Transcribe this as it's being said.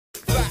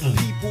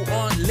people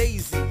aren't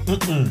lazy,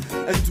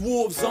 and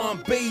dwarves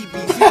aren't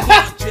babies. You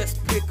can't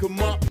just pick them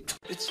up.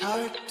 It's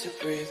hard to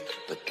breathe,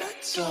 but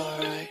that's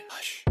alright.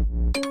 Hush.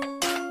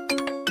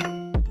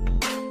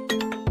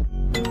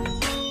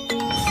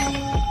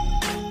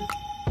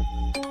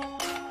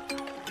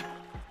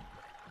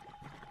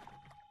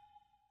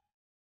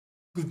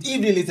 Good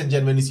evening, ladies and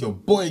gentlemen. It's your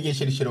boy again,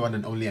 Shady, the one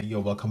and only, and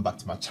you're welcome back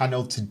to my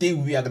channel. Today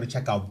we are going to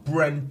check out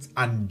Brent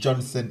and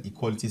Johnson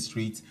Equality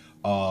Street.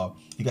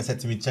 You guys said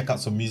to me check out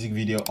some music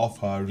video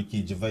of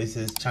Ricky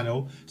Gervais's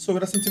channel. So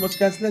without saying too much,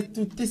 guys, let's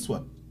do this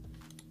one.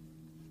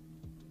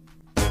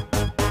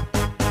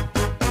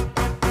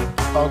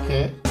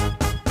 Okay.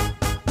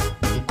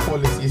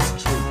 Equality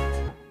Street.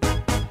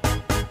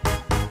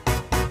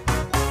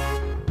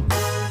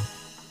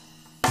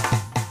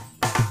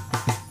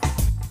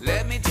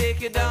 Let me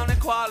take you down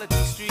Equality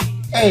Street.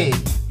 Hey.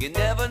 You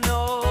never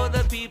know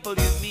the people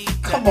you meet.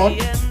 Come on. At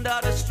the end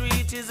of the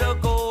street is a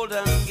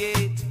golden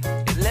gate.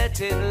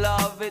 Let it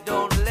love it,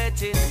 don't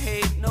let it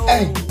hate. No.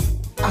 Hey.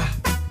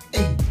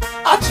 Hey.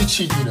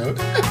 Attitude, you know.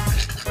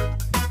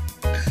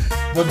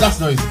 But that's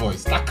not his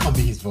voice. That can't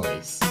be his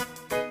voice.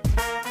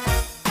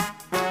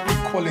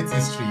 Equality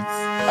Street.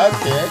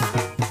 Okay.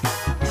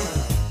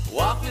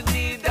 Walk with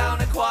me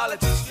down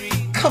Equality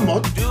Street. Come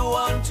on. Do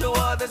unto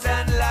others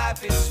and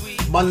life is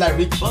sweet. Man like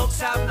Ricky. Books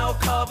have no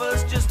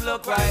covers, just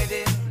look right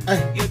in.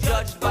 Hey. You're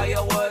judged by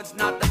your words,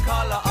 not the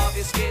color of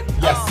your skin.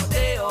 Yes. Oh,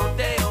 deo,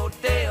 deo,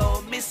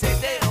 deo, me say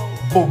deo.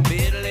 Boom.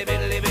 Biddly,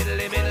 biddly,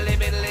 biddly, biddly,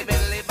 biddly,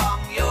 biddly,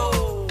 bang,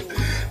 yo.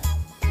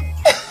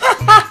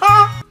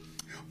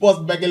 Was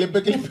biggly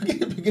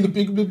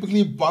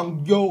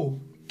bang yo.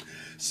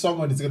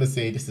 Someone is gonna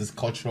say this is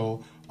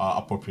cultural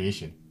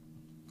appropriation.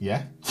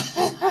 Yeah?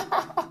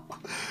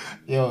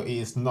 Yo, it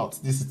is not.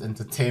 This is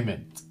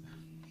entertainment.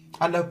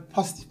 And a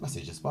positive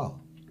message as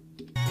well.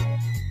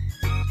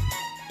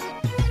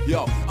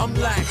 Yo, I'm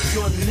like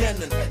John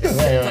Lennon.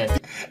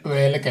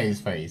 Wait, look at his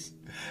face.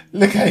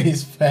 Look at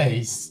his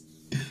face.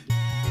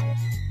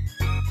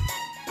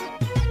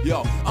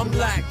 Yo, I'm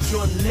like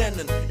John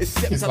Lennon,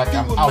 except He's I like, do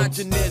I'm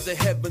imagine there's a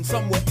heaven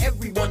somewhere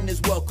everyone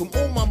is welcome.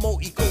 All my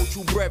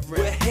multicultural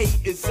brethren, where hate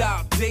is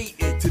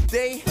outdated.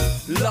 Today,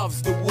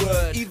 love's the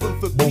word, even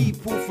for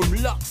people from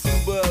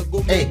Luxembourg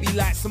or maybe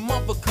like some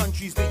other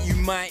countries that you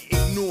might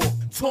ignore.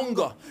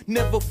 Tonga,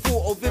 never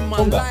thought of in my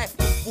life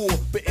before,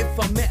 but if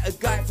I met a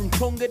guy from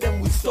Tonga,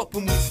 then we stop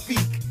and we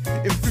speak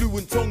in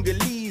fluent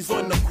Tongolese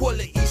on the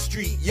Quality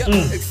Street. Yeah,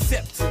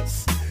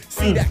 acceptance.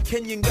 See that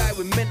Kenyan guy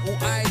with mental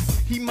eyes?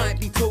 He might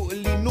be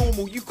totally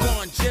normal. You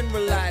can't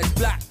generalize.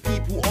 Black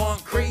people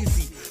aren't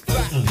crazy.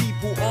 Fat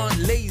people aren't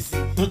lazy.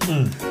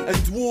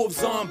 And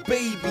dwarves aren't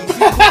babies.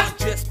 You can't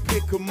just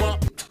pick them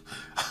up.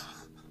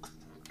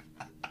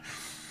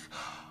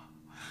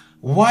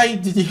 Why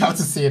did he have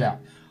to say that?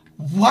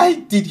 Why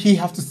did he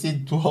have to say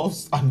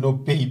dwarves are no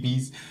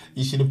babies?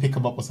 You shouldn't pick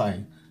them up or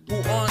something.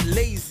 People aren't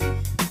lazy.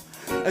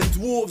 And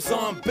dwarves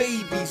aren't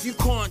babies. You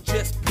can't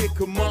just pick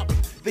them up.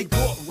 They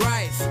got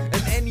rights.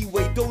 And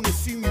anyway, don't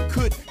assume you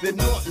could. They're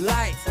not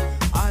light.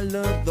 I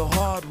learned the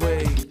hard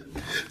way.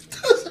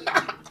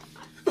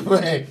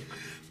 Wait.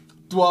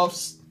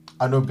 Dwarves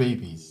are no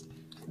babies.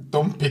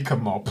 Don't pick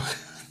them up.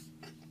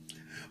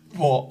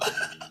 But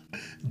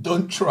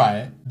don't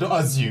try. Don't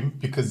assume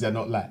because they're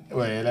not light.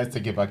 Wait, let's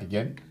take it back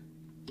again.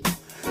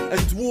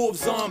 And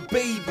dwarves aren't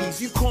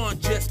babies. You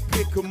can't just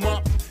pick them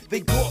up. They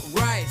got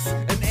rights.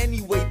 And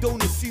anyway,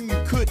 don't assume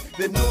you could.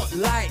 They're not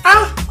light.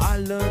 I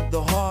learned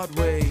the hard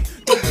way.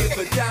 Don't give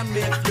a damn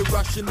if you're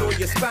Russian or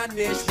you're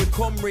Spanish. We're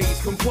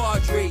comrades,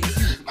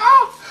 compadres.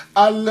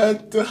 I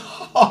learned the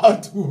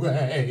hard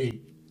way.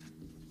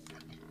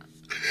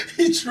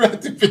 He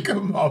tried to pick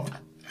them up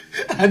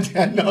and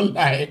they're not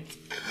light.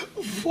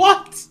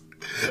 What?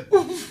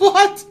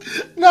 What?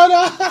 No.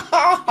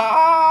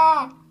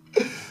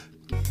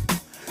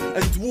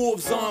 And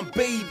dwarves aren't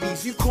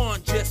babies, you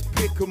can't just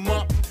pick them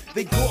up.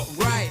 They got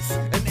rights,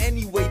 and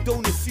anyway,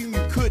 don't assume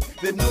you could.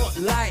 They're not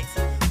light.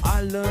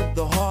 I learned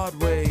the hard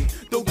way.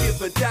 Don't give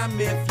a damn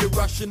if you're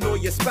Russian or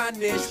you're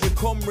Spanish. We're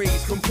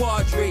comrades,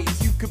 compadres.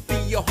 You could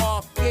be a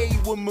half gay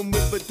woman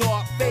with a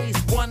dark face.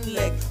 One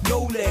leg,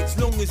 no legs,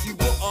 long as you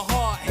got a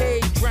heart.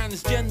 Hey,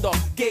 transgender,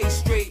 gay,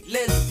 straight,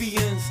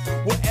 lesbians,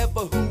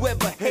 whatever,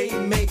 whoever. Hey,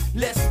 mate,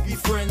 let's be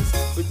friends,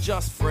 but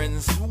just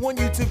friends. We want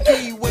you to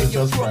be where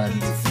you're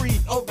properly free.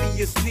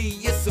 Obviously,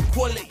 it's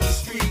Equality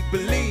Street.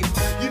 Believe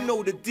you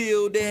know the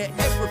deal there.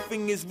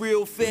 Everything is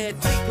real fair.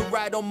 Take a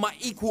ride on my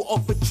equal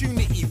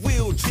opportunity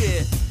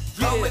wheelchair.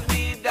 Come with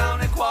me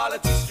down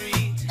Equality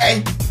Street.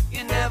 Hey.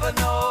 You never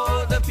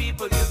know the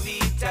people you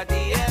meet. At the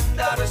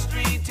end of the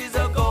street is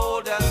a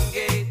golden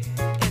gate.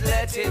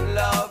 Let it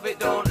love it,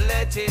 don't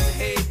let it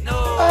hate.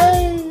 No.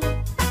 Hey.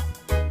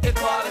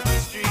 Equality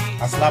Street.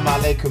 Assalamu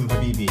alaikum,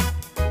 habibi.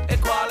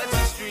 Equality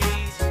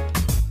Street.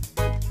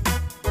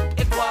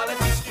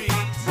 Equality Street.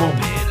 Boom.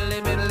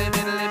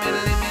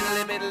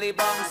 Middly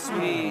bum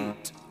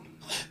sweet.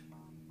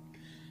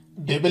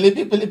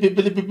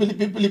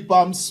 Bibbly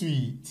bomb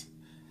sweet.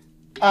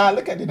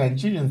 Look at the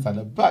Nigerians at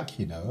the back,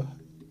 you know.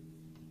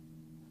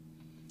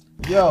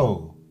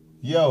 Yo,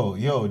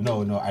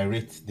 no, I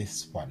rate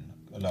this one.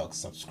 Look,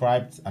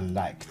 subscribed and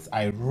liked.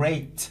 I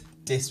rate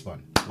this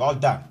one. Well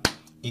done.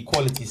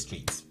 Equality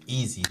Street.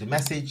 Easy. The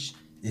message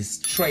is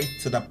straight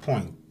to the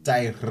point.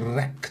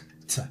 Direct.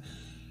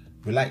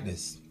 We like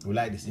this. We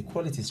like this.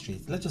 Equality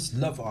Street. Let's just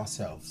love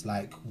ourselves.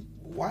 Like,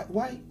 why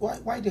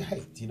the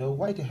hate? You know,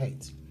 why the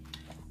hate?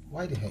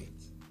 Why the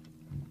hate?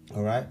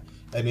 Alright.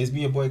 Anyways,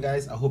 be your boy,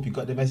 guys. I hope you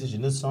got the message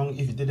in this song.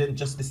 If you didn't,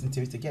 just listen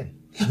to it again.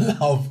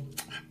 Love.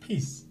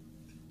 Peace.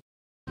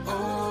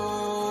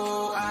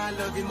 Oh, I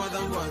love you more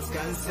than words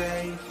can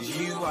say.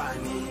 You are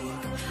me.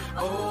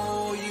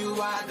 Oh, you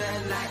are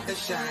the light that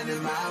shine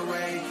in my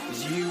way.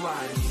 You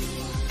are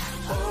me.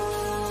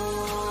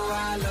 Oh,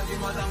 I love you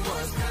more than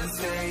words can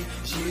say.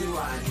 You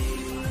are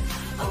me.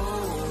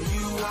 Oh,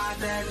 you are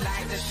the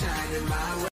light that shine in my way.